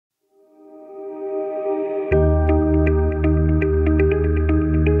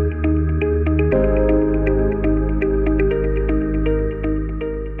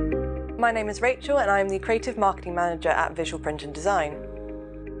my name is Rachel and I'm the Creative Marketing Manager at Visual Print and Design.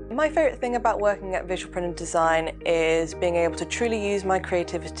 My favourite thing about working at Visual Print and Design is being able to truly use my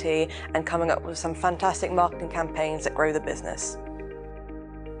creativity and coming up with some fantastic marketing campaigns that grow the business.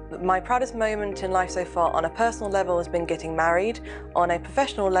 My proudest moment in life so far on a personal level has been getting married. On a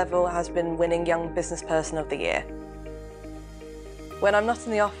professional level has been winning Young Business Person of the Year. When I'm not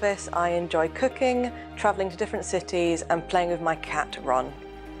in the office, I enjoy cooking, travelling to different cities and playing with my cat, Ron.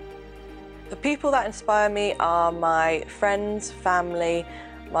 The people that inspire me are my friends, family,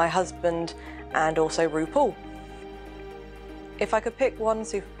 my husband and also RuPaul. If I could pick one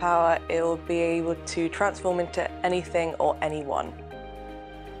superpower, it would be able to transform into anything or anyone.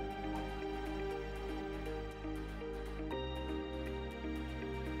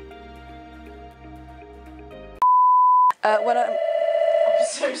 When I'm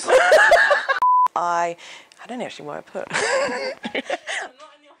so sorry. I don't know actually what I put.